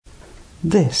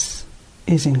This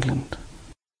is England.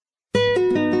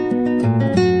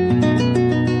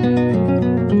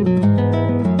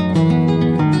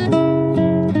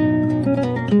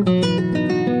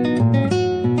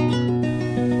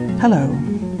 Hello,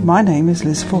 my name is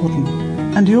Liz Forden,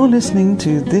 and you're listening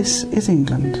to This is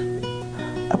England,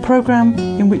 a programme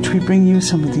in which we bring you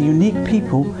some of the unique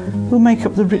people who make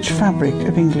up the rich fabric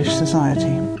of English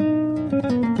society.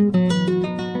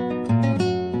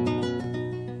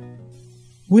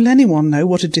 Will anyone know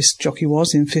what a disc jockey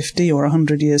was in 50 or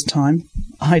 100 years' time?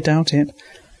 I doubt it.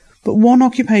 But one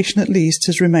occupation at least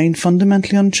has remained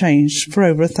fundamentally unchanged for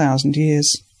over 1,000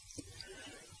 years.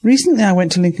 Recently I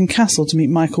went to Lincoln Castle to meet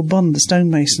Michael Bunn, the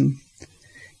stonemason.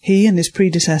 He and his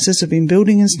predecessors have been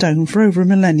building in stone for over a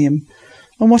millennium,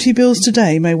 and what he builds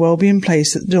today may well be in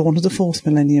place at the dawn of the 4th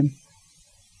millennium.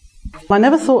 I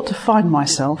never thought to find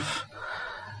myself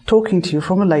talking to you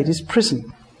from a ladies'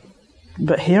 prison,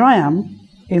 but here I am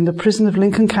in the prison of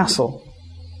Lincoln Castle.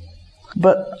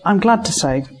 But I'm glad to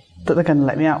say that they're going to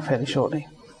let me out fairly shortly.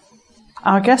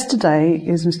 Our guest today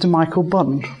is Mr. Michael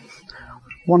Bunn,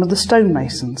 one of the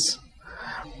stonemasons.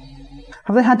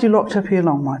 Have they had you locked up here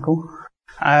long, Michael?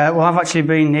 Well, I've actually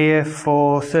been here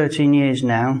for 13 years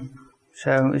now,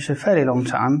 so it's a fairly long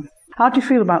time. How do you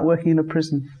feel about working in a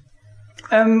prison?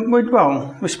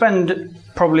 We spend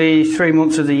probably 3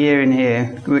 months of the year in here,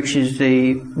 which is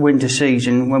the winter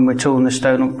season, when we're tooling the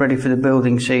stone up ready for the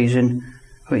building season,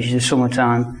 which is the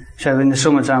summertime. So in the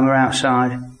summertime we're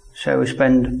outside, so we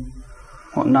spend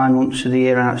 9 months of the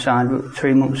year outside, but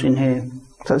 3 months in here.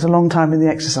 So it's a long time in the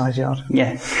exercise yard?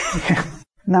 Yeah.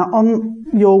 Now, on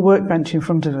your workbench in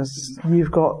front of us,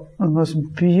 you've got the most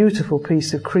beautiful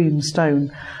piece of cream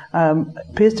stone.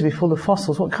 Appears to be full of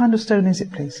fossils. What kind of stone is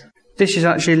it, please? This is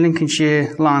actually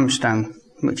Lincolnshire limestone,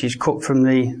 which is cut from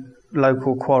the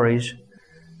local quarries.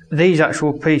 These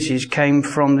actual pieces came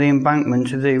from the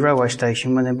embankment of the railway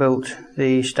station when they built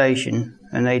the station,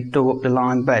 and they dug up the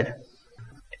lime bed.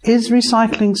 Is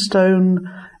recycling stone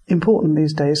important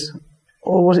these days,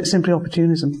 or was it simply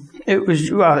opportunism? It was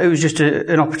just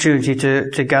an opportunity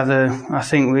to gather. I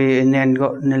think we in the end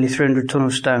got nearly 300 tonne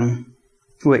of stone,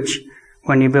 which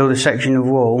when you build a section of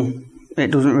wall,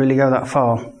 it doesn't really go that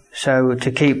far. So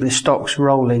to keep the stocks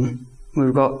rolling,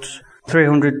 we've got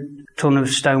 300 tonne of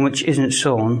stone which isn't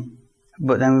sawn,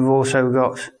 but then we've also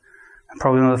got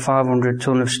probably another 500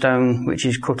 tonne of stone which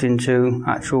is cut into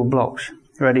actual blocks,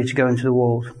 ready to go into the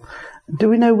walls. Do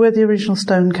we know where the original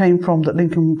stone came from that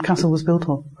Lincoln Castle was built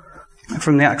on?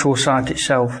 From the actual site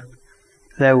itself.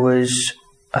 There was,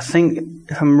 I think,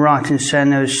 if I'm right in saying,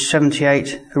 there was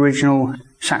 78 original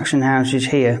Saxon houses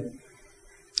here,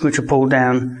 which were pulled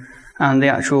down, and the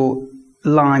actual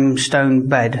limestone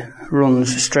bed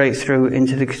runs straight through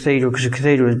into the cathedral, because the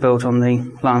cathedral was built on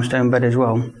the limestone bed as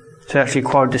well. So they actually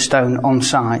quarried the stone on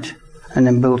site and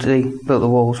then built the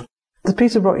walls. The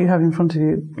piece of rock you have in front of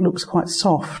you looks quite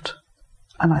soft,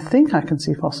 and I think I can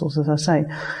see fossils, as I say.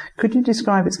 Could you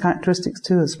describe its characteristics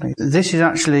to us, please? This is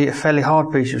actually a fairly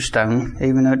hard piece of stone,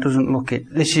 even though it doesn't look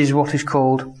it. This is what is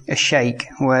called a shake,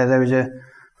 where there is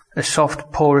a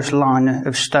soft, porous line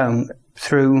of stone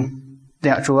through the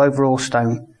actual overall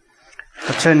stone.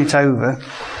 I turn it over.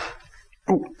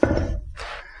 Ooh.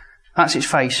 That's its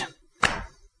face.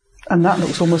 And that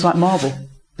looks almost like marble.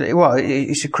 Well,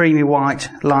 it's a creamy white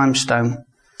limestone.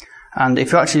 And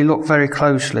if you actually look very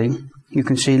closely, you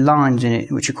can see lines in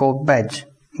it, which are called beds,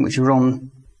 which run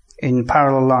in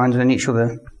parallel lines on each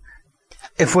other.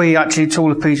 If we actually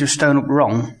tool a piece of stone up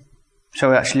wrong, so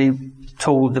we actually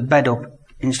tool the bed up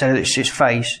instead of its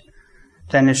face,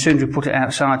 then as soon as we put it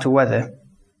outside to weather,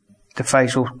 the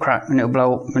face will crack and it'll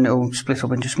blow up and it'll split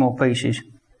up into small pieces.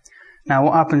 Now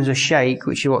what happens a shake,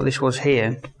 which is what this was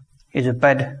here, is a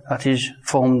bed that is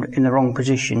formed in the wrong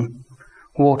position.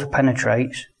 Water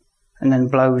penetrates and then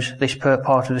blows this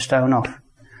part of the stone off.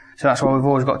 So that's why we've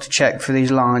always got to check for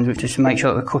these lines, which is to make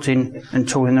sure that we're cutting and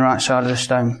tooling the right side of the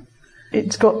stone.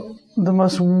 It's got the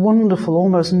most wonderful,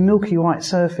 almost milky white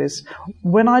surface.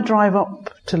 When I drive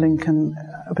up to Lincoln,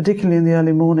 particularly in the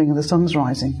early morning and the sun's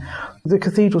rising, the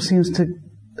cathedral seems to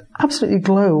absolutely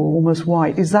glow almost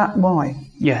white. Is that why?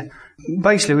 Yeah.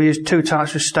 Basically, we use two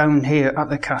types of stone here at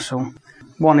the castle.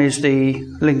 One is the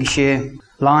Lincolnshire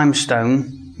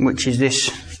limestone, which is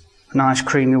this nice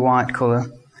creamy white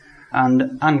colour,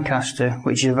 and Ancaster,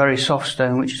 which is a very soft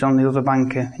stone, which is on the other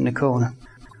banker in the corner.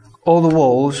 All the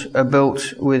walls are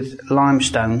built with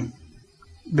limestone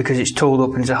because it's tooled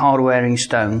up and it's a hard-wearing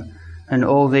stone, and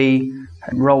all the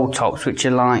roll tops, which are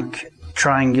like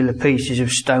triangular pieces of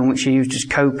stone which are used as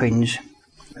copings,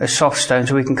 are soft stone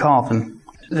so we can carve them.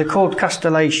 They're called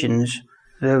castellations,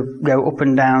 They go up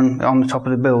and down on the top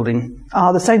of the building.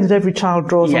 The same that every child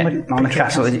draws on the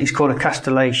castle. It's called a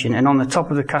castellation, and on the top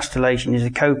of the castellation is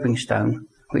a coping stone,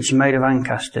 which is made of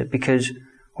Ancaster, because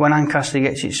when Ancaster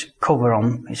gets its cover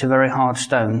on, it's a very hard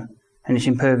stone, and it's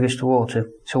impervious to water.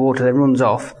 So water then runs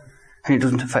off, and it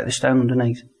doesn't affect the stone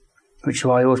underneath, which is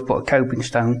why I always put a coping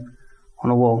stone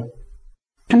on a wall.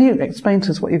 Can you explain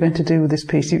to us what you're going to do with this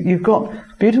piece? You've got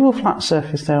beautiful flat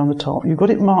surface there on the top. You've got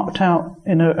it marked out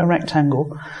in a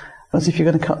rectangle, as if you're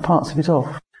going to cut parts of it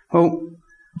off. Well,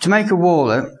 to make a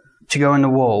waller to go on the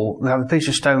wall, we have a piece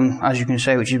of stone, as you can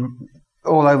see, which is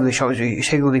all over the shop. It's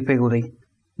higgledy-piggledy.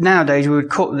 Nowadays, we would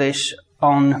cut this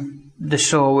on the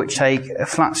saw, which take a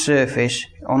flat surface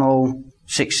on all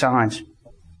 6 sides.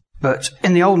 But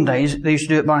in the olden days, they used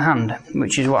to do it by hand,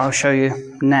 which is what I'll show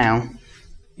you now.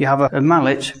 You have a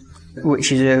mallet,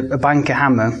 which is a banker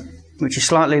hammer, which is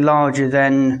slightly larger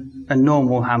than a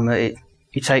normal hammer.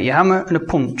 You take your hammer and a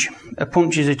punch. A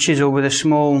punch is a chisel with a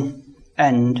small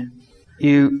end.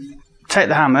 You take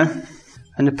the hammer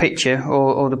and the picture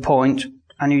or the point,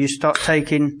 and you just start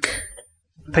taking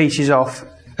pieces off,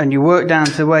 and you work down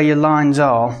to where your lines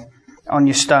are on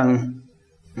your stone.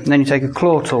 And then you take a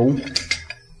claw tool,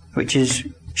 which is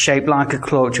shaped like a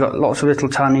claw. It's got lots of little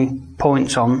tiny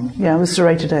points on. Yeah, with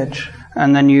serrated edge.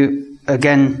 And then you,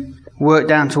 again, work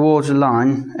down towards the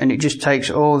line, and it just takes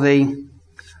all the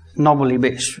knobbly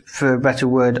bits, for a better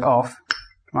word, off,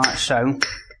 like so.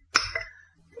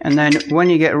 And then when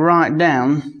you get right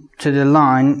down to the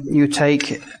line, you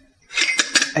take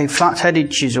a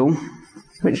flat-headed chisel.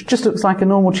 Which just looks like a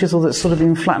normal chisel that's sort of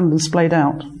been flattened and splayed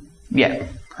out. Yeah,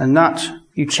 and that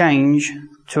you change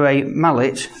to a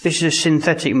mallet. This is a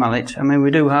synthetic mallet. I mean,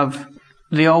 we do have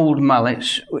the old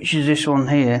mallets, which is this one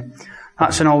here.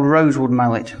 That's an old rosewood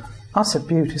mallet. That's a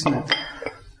beaut, isn't it?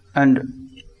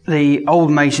 And the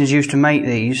old masons used to make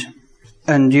these,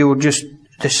 and you would just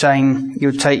the same.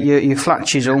 You'd take your flat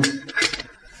chisel,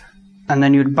 and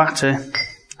then you'd batter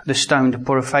the stone to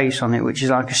put a face on it, which is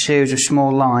like a series of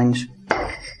small lines,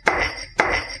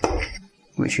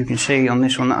 which you can see on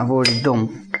this one that I've already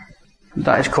done.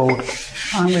 That is called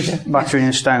battering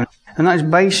a stone. And that is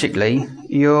basically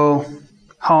your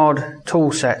hard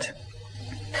tool set.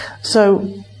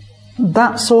 So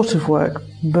that sort of work,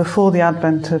 before the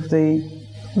advent of the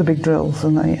big drills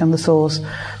and the saws,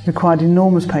 required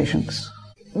enormous patience.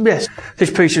 Yes.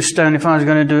 This piece of stone, if I was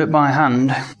going to do it by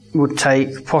hand, would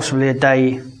take possibly a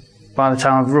day by the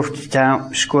time I've roughed it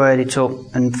out, squared it up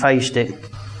and faced it.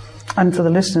 And for the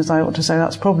listeners, I ought to say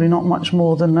that's probably not much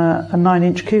more than a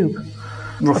 9-inch cube.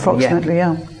 Roughly, approximately,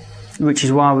 yeah. Which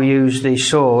is why we use these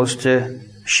saws to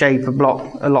shape a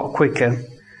block a lot quicker,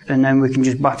 and then we can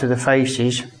just batter the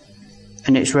faces,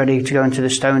 and it's ready to go into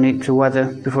the stone heap to weather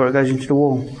before it goes into the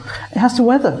wall. It has to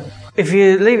weather. If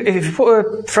you put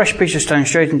a fresh piece of stone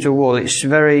straight into a wall, it's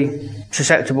very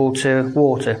susceptible to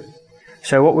water.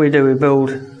 So what we do, we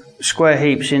build square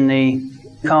heaps in the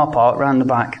car park round the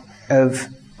back of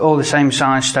all the same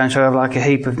size stone. So we have like a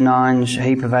heap of 9s, a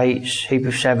heap of 8s, a heap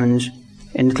of 7s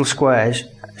in little squares,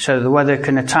 so that the weather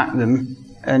can attack them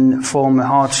and form a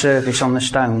hard surface on the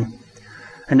stone.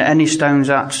 And any stones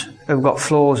that have got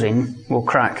flaws in will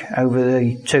crack over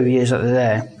the 2 years that they're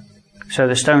there. So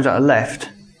the stones that are left,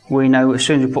 we know as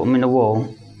soon as we put them in the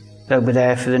wall, they'll be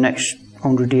there for the next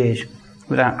 100 years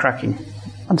without cracking.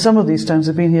 And some of these stones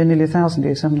have been here nearly 1,000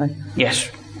 years, haven't they? Yes.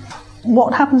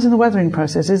 What happens in the weathering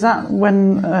process? Is that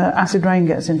when acid rain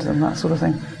gets into them, that sort of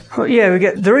thing? Well, yeah,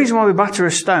 the reason why we batter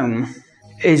a stone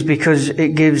is because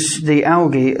it gives the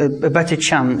algae a better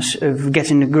chance of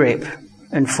getting a grip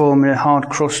and forming a hard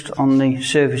crust on the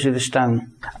surface of the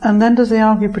stone. And then does the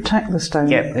algae protect the stone?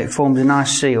 Yeah, it forms a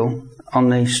nice seal on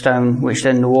the stone, which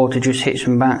then the water just hits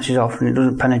and bounces off, and it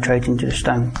doesn't penetrate into the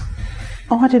stone.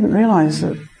 Oh, I didn't realise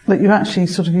that you actually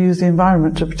sort of use the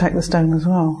environment to protect the stone as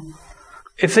well.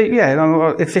 If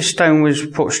this stone was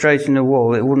put straight in the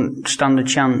wall, it wouldn't stand a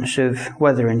chance of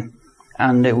weathering,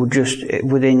 and it would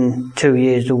within 2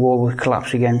 years the wall would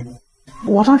collapse again.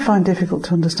 What I find difficult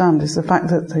to understand is the fact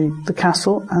that the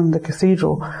castle and the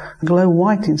cathedral glow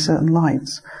white in certain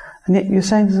lights, and yet you're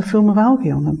saying there's a film of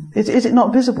algae on them. Is it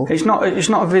not visible? It's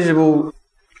not visible.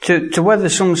 To weather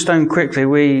some stone quickly,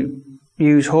 we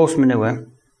use horse manure,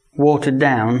 watered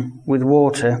down with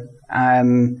water,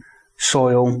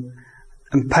 soil,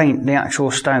 and paint the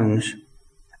actual stones.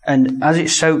 And as it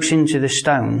soaks into the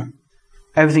stone,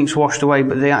 everything's washed away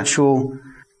but the actual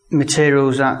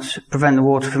materials that prevent the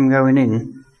water from going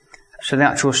in. So the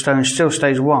actual stone still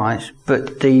stays white,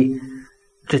 but the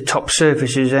top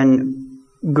surface is then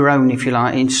grown, if you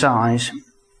like, in size.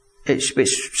 It's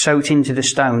soaked into the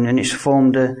stone, and it's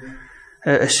formed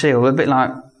a seal, a bit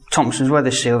like Thompson's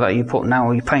weather seal that you put now,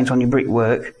 or you paint on your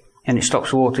brickwork, and it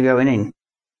stops the water going in.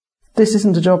 This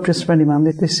isn't a job just for any man.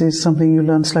 This is something you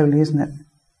learn slowly, isn't it?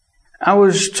 I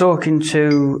was talking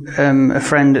to a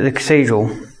friend at the cathedral,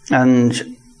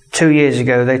 and 2 years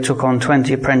ago they took on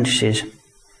 20 apprentices,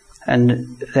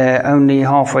 and they're only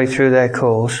halfway through their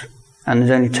course, and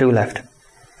there's only 2 left.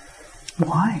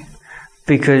 Why?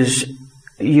 Because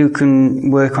you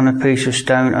can work on a piece of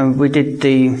stone, and we did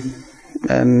the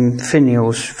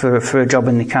finials for a job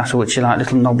in the castle, which are like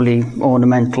little knobbly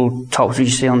ornamental tops which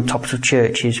you see on tops of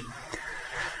churches.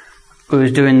 We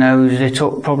was doing those, they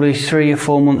took probably 3 or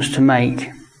 4 months to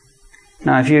make.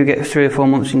 Now if you get 3 or 4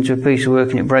 months into a piece of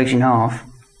work and it breaks in half,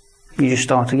 you just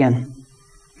start again.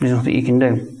 There's nothing you can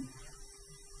do.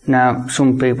 Now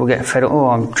some people get fed up,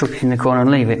 I'll chuck it in the corner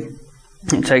and leave it.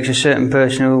 It takes a certain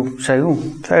person who'll say,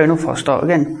 fair enough, I'll start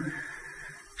again.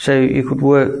 So you could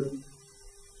work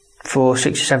for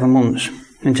 6 or 7 months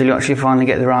until you actually finally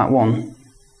get the right one.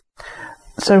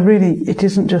 So really, it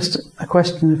isn't just a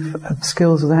question of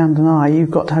skills of the hand and eye.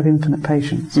 You've got to have infinite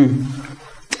patience.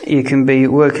 You can be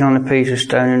working on a piece of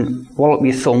stone and wallop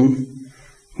your thumb,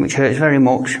 which hurts very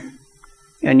much,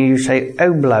 and you say,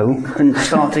 oh blow, and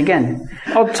start again.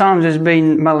 Odd times there's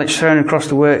been mallets thrown across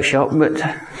the workshop, but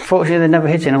fortunately they've never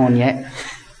hit anyone yet.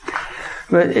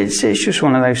 But it's just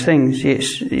one of those things.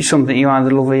 It's something you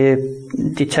either love or you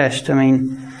detest. I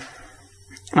mean,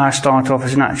 I started off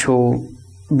as an actual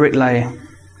bricklayer,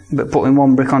 but putting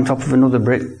one brick on top of another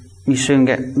brick, you soon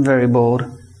get very bored.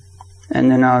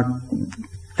 And then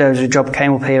there was a job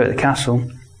came up here at the castle,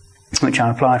 which I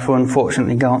applied for and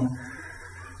unfortunately got.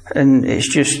 And it's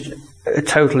just a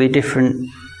totally different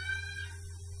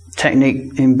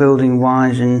technique in building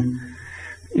wise, and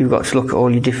you've got to look at all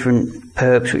your different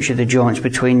perps, which are the joints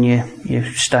between your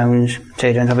stones, so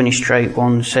you don't have any straight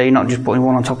ones, so you're not just putting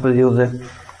one on top of the other.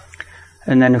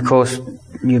 And then of course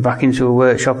you're back into a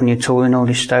workshop and you're tooling all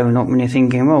this stone up, and you're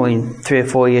thinking, well, in 3 or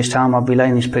 4 years time I'll be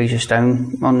laying this piece of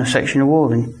stone on a section of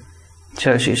walling.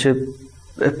 So it's a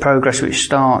progress which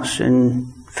starts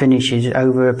and finishes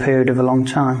over a period of a long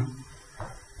time.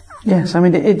 Yes, I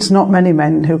mean, it's not many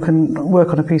men who can work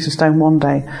on a piece of stone one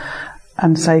day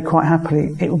and say quite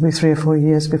happily, it will be 3 or 4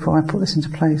 years before I put this into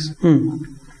place.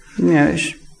 Yeah,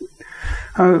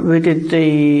 we did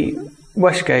the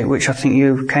Westgate, which I think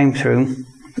you came through,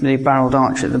 the barrelled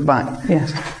arch at the back.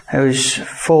 Yes. There was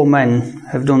 4 men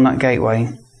have done that gateway.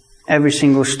 Every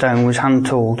single stone was hand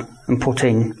tooled and put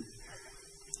in.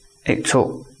 It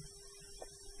took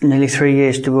nearly 3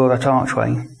 years to build that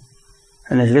archway.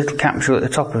 And there's a little capsule at the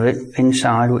top of it,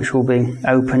 inside, which will be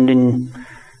opened in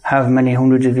however many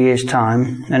hundreds of years'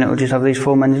 time, and it will just have these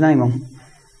 4 men's name on.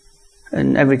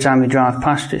 And every time you drive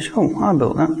past it, I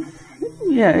built that.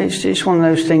 Yeah, it's one of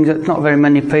those things that not very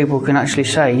many people can actually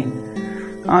say,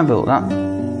 I built that,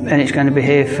 and it's going to be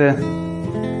here for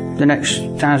the next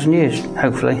 1,000 years,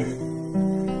 hopefully.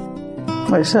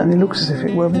 Well, it certainly looks as if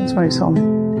it will, but it's very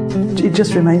solemn. It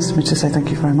just remains for me to say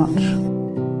thank you very much.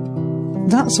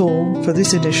 That's all for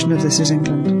this edition of This Is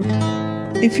England.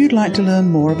 If you'd like to learn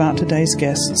more about today's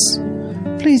guests,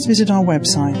 please visit our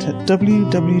website at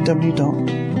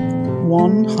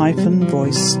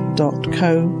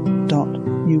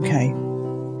one-voice.co.uk.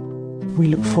 We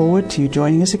look forward to you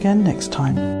joining us again next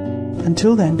time.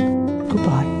 Until then,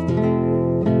 goodbye.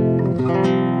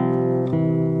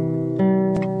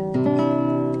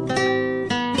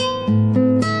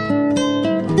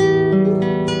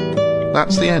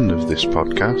 That's the end of this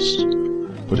podcast.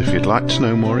 But if you'd like to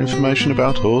know more information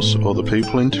about us or the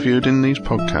people interviewed in these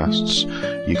podcasts,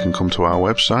 you can come to our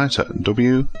website at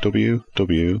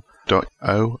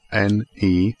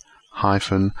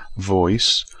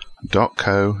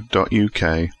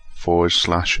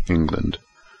www.one-voice.co.uk/England.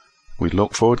 We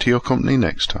look forward to your company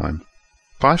next time.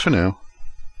 Bye for now.